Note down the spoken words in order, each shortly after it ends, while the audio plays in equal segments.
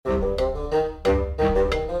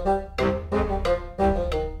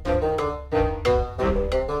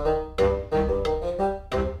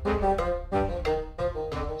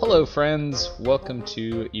friends. Welcome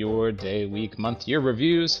to your day, week, month, year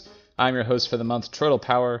reviews. I'm your host for the month, Turtle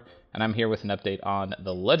Power, and I'm here with an update on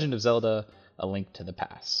The Legend of Zelda: A Link to the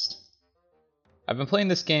Past. I've been playing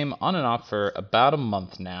this game on and off for about a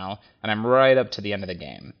month now, and I'm right up to the end of the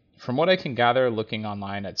game. From what I can gather looking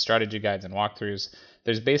online at strategy guides and walkthroughs,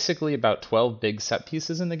 there's basically about 12 big set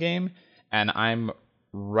pieces in the game, and I'm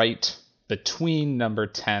right between number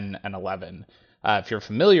 10 and 11. If you're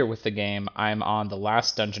familiar with the game, I'm on the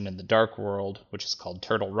last dungeon in the Dark World, which is called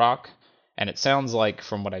Turtle Rock, and it sounds like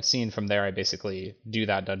from what I've seen from there, I basically do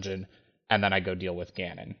that dungeon, and then I go deal with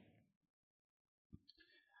Ganon.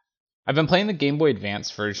 I've been playing the Game Boy Advance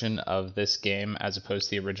version of this game as opposed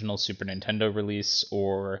to the original Super Nintendo release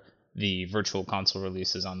or the Virtual Console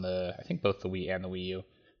releases on I think both the Wii and the Wii U.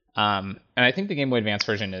 And I think the Game Boy Advance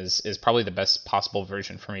version is probably the best possible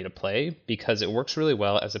version for me to play because it works really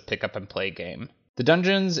well as a pick up and play game. The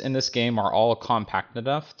dungeons in this game are all compact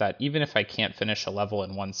enough that even if I can't finish a level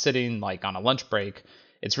in one sitting, like on a lunch break,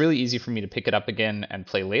 it's really easy for me to pick it up again and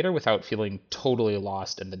play later without feeling totally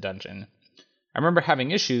lost in the dungeon. I remember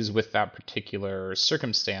having issues with that particular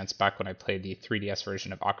circumstance back when I played the 3DS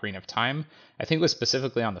version of Ocarina of Time. I think it was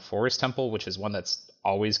specifically on the Forest Temple, which is one that's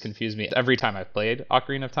always confused me every time I've played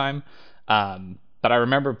Ocarina of Time. But I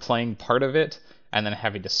remember playing part of it and then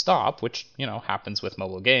having to stop, which, happens with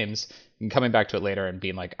mobile games, and coming back to it later and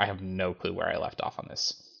being like, I have no clue where I left off on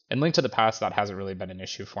this. In Link to the Past, that hasn't really been an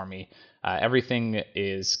issue for me. Everything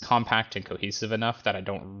is compact and cohesive enough that I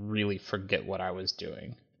don't really forget what I was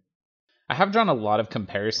doing. I have drawn a lot of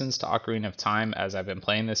comparisons to Ocarina of Time as I've been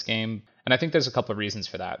playing this game, and I think there's a couple of reasons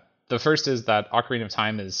for that. The first is that Ocarina of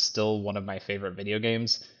Time is still one of my favorite video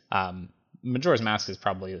games. Majora's Mask is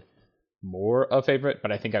probably more a favorite,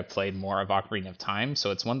 but I think I've played more of Ocarina of Time,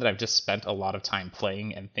 so it's one that I've just spent a lot of time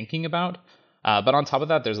playing and thinking about. But on top of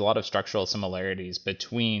that, there's a lot of structural similarities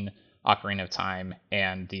between Ocarina of Time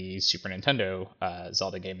and the Super Nintendo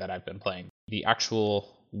Zelda game that I've been playing. The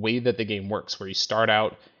actual way that the game works, where you start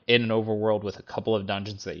out in an overworld with a couple of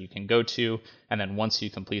dungeons that you can go to, and then once you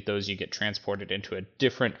complete those, you get transported into a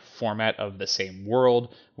different format of the same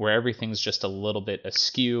world, where everything's just a little bit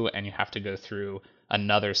askew, and you have to go through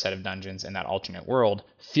another set of dungeons in that alternate world,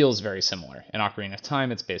 feels very similar. In Ocarina of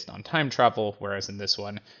Time, it's based on time travel, whereas in this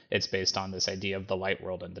one, it's based on this idea of the light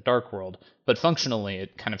world and the dark world. But functionally,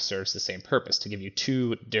 it kind of serves the same purpose, to give you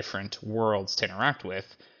two different worlds to interact with,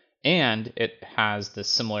 and it has the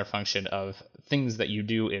similar function of things that you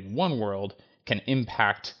do in one world can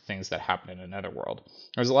impact things that happen in another world.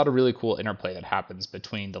 There's a lot of really cool interplay that happens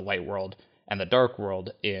between the light world and the dark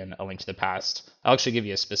world in A Link to the Past. I'll actually give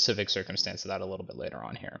you a specific circumstance of that a little bit later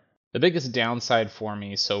on here. The biggest downside for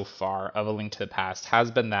me so far of A Link to the Past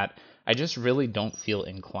has been that I just really don't feel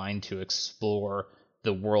inclined to explore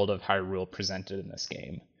the world of Hyrule presented in this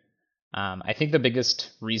game. I think the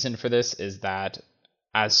biggest reason for this is that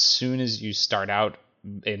as soon as you start out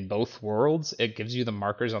in both worlds, it gives you the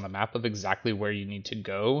markers on the map of exactly where you need to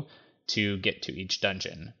go to get to each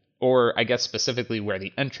dungeon. Or I guess specifically where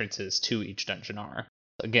the entrances to each dungeon are.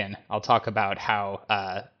 Again, I'll talk about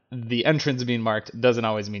how the entrance being marked doesn't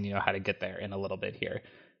always mean you know how to get there in a little bit here.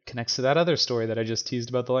 Connects to that other story that I just teased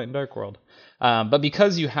about the Light and Dark World. But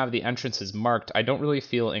because you have the entrances marked, I don't really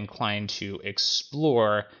feel inclined to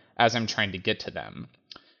explore as I'm trying to get to them.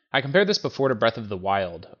 I compared this before to Breath of the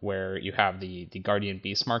Wild, where you have the Guardian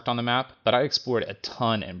Beast marked on the map, but I explored a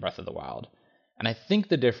ton in Breath of the Wild. And I think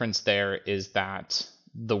the difference there is that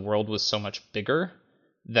the world was so much bigger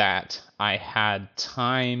that I had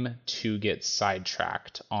time to get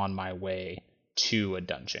sidetracked on my way to a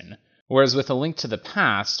dungeon. Whereas with A Link to the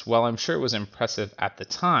Past, while I'm sure it was impressive at the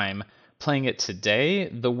time, playing it today,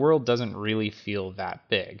 the world doesn't really feel that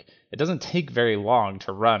big. It doesn't take very long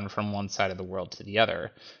to run from one side of the world to the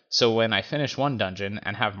other. So when I finish one dungeon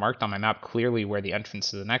and have marked on my map clearly where the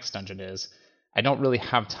entrance to the next dungeon is, I don't really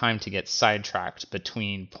have time to get sidetracked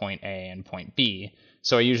between point A and point B,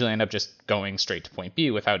 so I usually end up just going straight to point B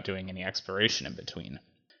without doing any exploration in between.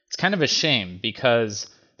 It's kind of a shame because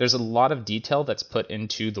there's a lot of detail that's put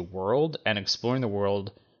into the world, and exploring the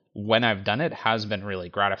world when I've done it has been really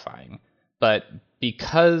gratifying. But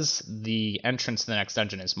because the entrance to the next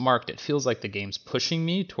dungeon is marked, it feels like the game's pushing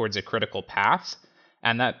me towards a critical path,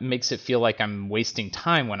 and that makes it feel like I'm wasting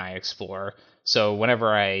time when I explore. So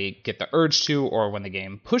whenever I get the urge to, or when the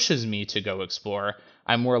game pushes me to go explore,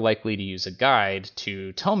 I'm more likely to use a guide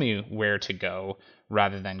to tell me where to go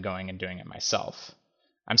rather than going and doing it myself.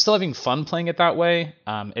 I'm still having fun playing it that way.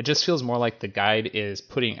 It just feels more like the guide is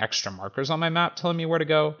putting extra markers on my map telling me where to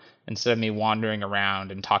go, instead of me wandering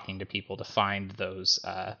around and talking to people to find those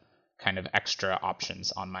kind of extra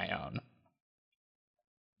options on my own.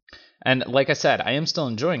 And like I said, I am still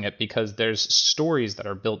enjoying it because there's stories that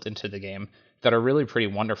are built into the game that are really pretty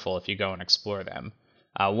wonderful if you go and explore them.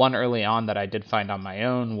 One early on that I did find on my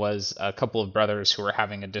own was a couple of brothers who were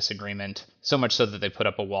having a disagreement, so much so that they put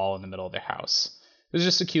up a wall in the middle of their house. It was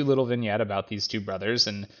just a cute little vignette about these two brothers,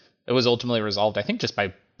 and it was ultimately resolved, I think, just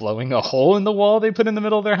by blowing a hole in the wall they put in the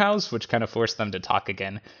middle of their house, which kind of forced them to talk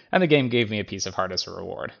again, and the game gave me a piece of heart as a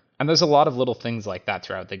reward. And there's a lot of little things like that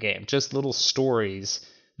throughout the game, just little stories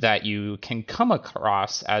that you can come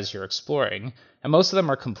across as you're exploring, and most of them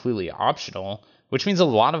are completely optional, which means a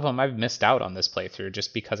lot of them I've missed out on this playthrough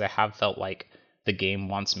just because I have felt like the game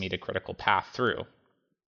wants me to critical path through.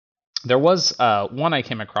 There was one I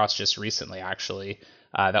came across just recently, actually,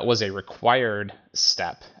 that was a required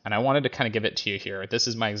step, and I wanted to kind of give it to you here. This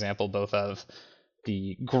is my example both of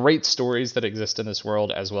the great stories that exist in this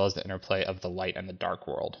world as well as the interplay of the light and the dark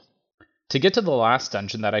world. To get to the last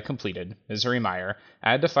dungeon that I completed, Misery Mire,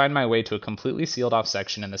 I had to find my way to a completely sealed off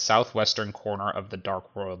section in the southwestern corner of the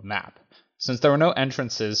Dark World map. Since there were no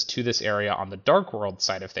entrances to this area on the Dark World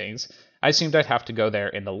side of things, I assumed I'd have to go there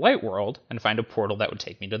in the Light World and find a portal that would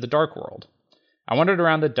take me to the Dark World. I wandered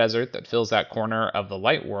around the desert that fills that corner of the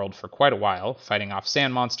Light World for quite a while, fighting off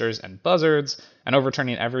sand monsters and buzzards, and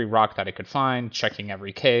overturning every rock that I could find, checking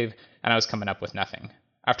every cave, and I was coming up with nothing.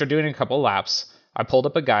 After doing a couple laps, I pulled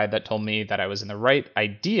up a guide that told me that I was in the right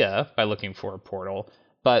idea by looking for a portal,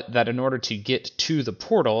 but that in order to get to the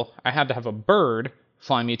portal, I had to have a bird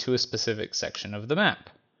fly me to a specific section of the map.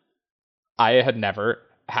 I had never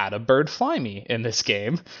had a bird fly me in this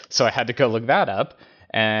game, so I had to go look that up,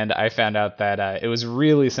 and I found out that it was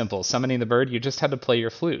really simple. Summoning the bird, you just had to play your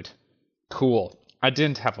flute. Cool. I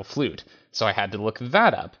didn't have a flute, so I had to look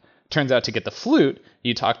that up. Turns out to get the flute,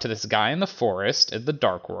 you talk to this guy in the forest in the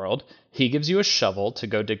Dark World. He gives you a shovel to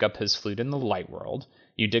go dig up his flute in the Light World.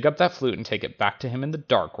 You dig up that flute and take it back to him in the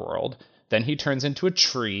Dark World. Then he turns into a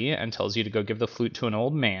tree and tells you to go give the flute to an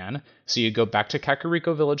old man. So you go back to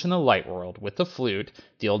Kakariko Village in the Light World with the flute.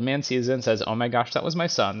 The old man sees it and says, "Oh my gosh, that was my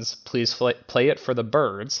son's. Please play it for the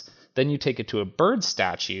birds." Then you take it to a bird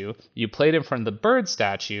statue. You play it in front of the bird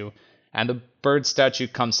statue, and the bird statue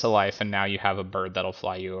comes to life, and now you have a bird that'll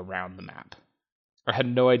fly you around the map. I had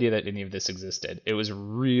no idea that any of this existed. It was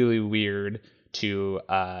really weird to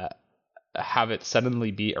have it suddenly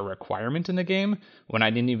be a requirement in the game when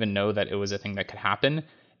I didn't even know that it was a thing that could happen.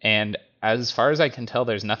 And as far as I can tell,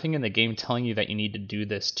 there's nothing in the game telling you that you need to do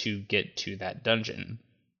this to get to that dungeon.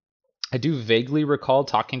 I do vaguely recall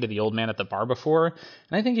talking to the old man at the bar before,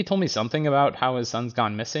 and I think he told me something about how his son's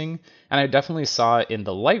gone missing. And I definitely saw in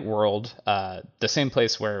the Light World, the same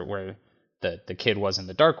place where the kid was in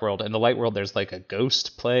the Dark World. In the Light World, there's like a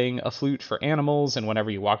ghost playing a flute for animals, and whenever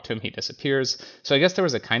you walk to him, he disappears. So I guess there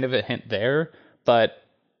was a kind of a hint there, but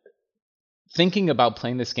thinking about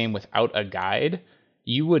playing this game without a guide,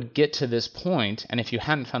 you would get to this point, and if you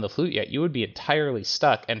hadn't found the flute yet, you would be entirely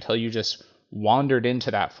stuck until you just wandered into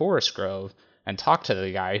that forest grove and talked to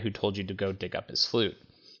the guy who told you to go dig up his flute.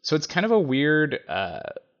 So it's kind of a weird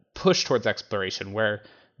push towards exploration where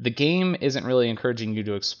the game isn't really encouraging you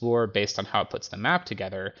to explore based on how it puts the map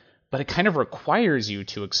together, but it kind of requires you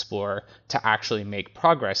to explore to actually make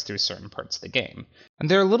progress through certain parts of the game. And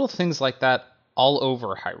there are little things like that all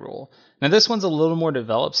over Hyrule. Now this one's a little more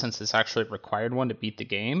developed since it's actually required one to beat the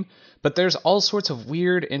game, but there's all sorts of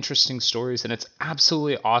weird, interesting stories, and it's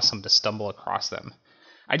absolutely awesome to stumble across them.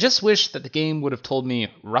 I just wish that the game would have told me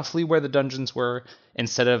roughly where the dungeons were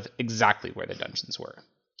instead of exactly where the dungeons were.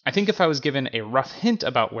 I think if I was given a rough hint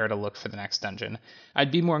about where to look for the next dungeon,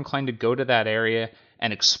 I'd be more inclined to go to that area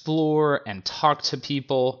and explore and talk to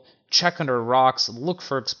people, check under rocks, look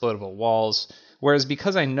for explodable walls, whereas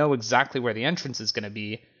because I know exactly where the entrance is going to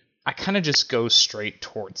be, I kind of just go straight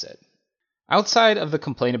towards it. Outside of the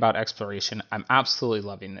complaint about exploration, I'm absolutely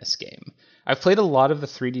loving this game. I've played a lot of the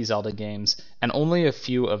 3D Zelda games and only a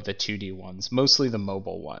few of the 2D ones, mostly the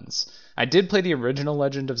mobile ones. I did play the original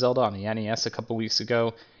Legend of Zelda on the NES a couple weeks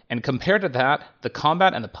ago, and compared to that, the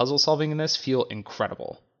combat and the puzzle solving in this feel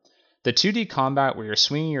incredible. The 2D combat where you're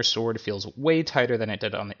swinging your sword feels way tighter than it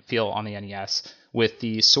did feel on the NES, with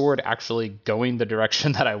the sword actually going the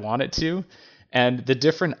direction that I want it to, and the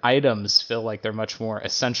different items feel like they're much more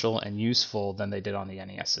essential and useful than they did on the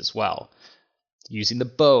NES as well. Using the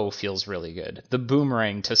bow feels really good. The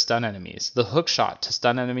boomerang to stun enemies. The hookshot to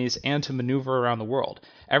stun enemies and to maneuver around the world.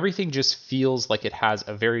 Everything just feels like it has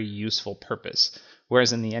a very useful purpose.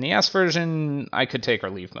 Whereas in the NES version, I could take or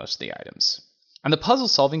leave most of the items. And the puzzle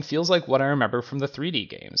solving feels like what I remember from the 3D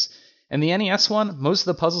games. In the NES one, most of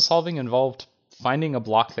the puzzle solving involved finding a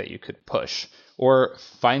block that you could push, or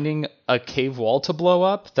finding a cave wall to blow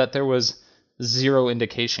up that there was zero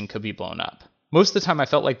indication could be blown up. Most of the time I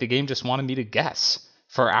felt like the game just wanted me to guess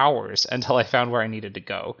for hours until I found where I needed to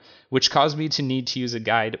go, which caused me to need to use a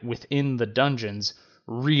guide within the dungeons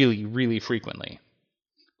really, really frequently.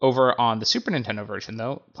 Over on the Super Nintendo version,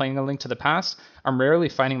 though, playing A Link to the Past, I'm rarely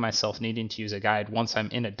finding myself needing to use a guide once I'm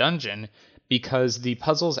in a dungeon because the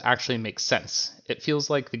puzzles actually make sense. It feels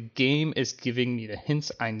like the game is giving me the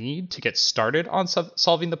hints I need to get started on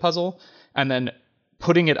solving the puzzle, and then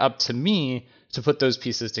putting it up to me to put those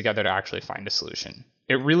pieces together to actually find a solution.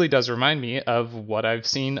 It really does remind me of what I've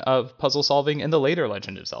seen of puzzle solving in the later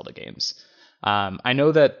Legend of Zelda games. I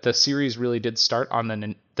know that the series really did start on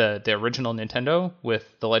the original Nintendo with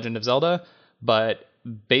The Legend of Zelda, but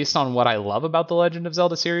based on what I love about the Legend of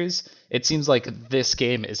Zelda series, it seems like this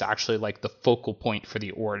game is actually like the focal point for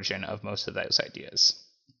the origin of most of those ideas.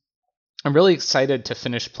 I'm really excited to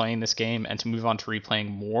finish playing this game and to move on to replaying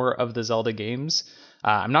more of the Zelda games.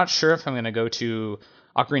 I'm not sure if I'm going to go to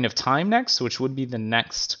Ocarina of Time next, which would be the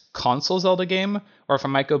next console Zelda game, or if I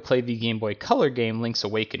might go play the Game Boy Color game Link's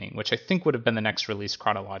Awakening, which I think would have been the next release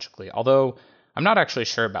chronologically, although I'm not actually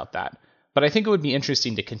sure about that. But I think it would be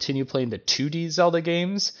interesting to continue playing the 2D Zelda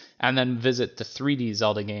games and then visit the 3D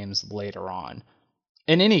Zelda games later on.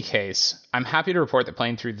 In any case, I'm happy to report that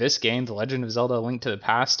playing through this game, The Legend of Zelda: A Link to the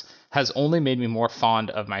Past, has only made me more fond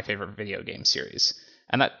of my favorite video game series.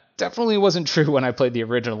 And that definitely wasn't true when I played the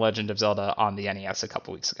original Legend of Zelda on the NES a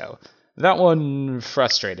couple weeks ago. That one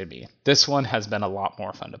frustrated me. This one has been a lot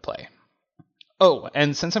more fun to play. Oh,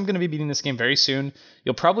 and since I'm going to be beating this game very soon,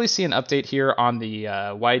 you'll probably see an update here on the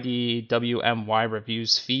YDWMY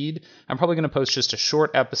Reviews feed. I'm probably going to post just a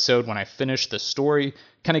short episode when I finish the story,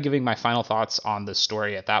 kind of giving my final thoughts on the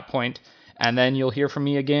story at that point. And then you'll hear from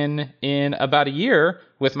me again in about a year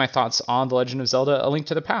with my thoughts on The Legend of Zelda: A Link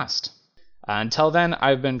to the Past. Until then,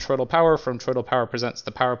 I've been Troidal Power from Troidal Power Presents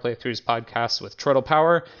the Power Playthroughs podcast with Troidal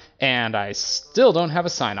Power, and I still don't have a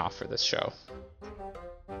sign-off for this show.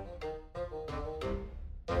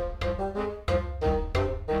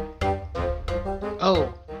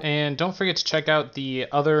 Oh, and don't forget to check out the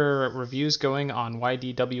other reviews going on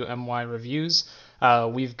YDWMY Reviews.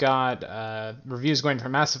 We've got reviews going for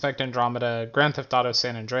Mass Effect Andromeda, Grand Theft Auto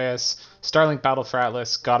San Andreas, Starlink Battle for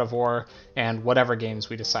Atlas, God of War, and whatever games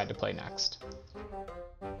we decide to play next.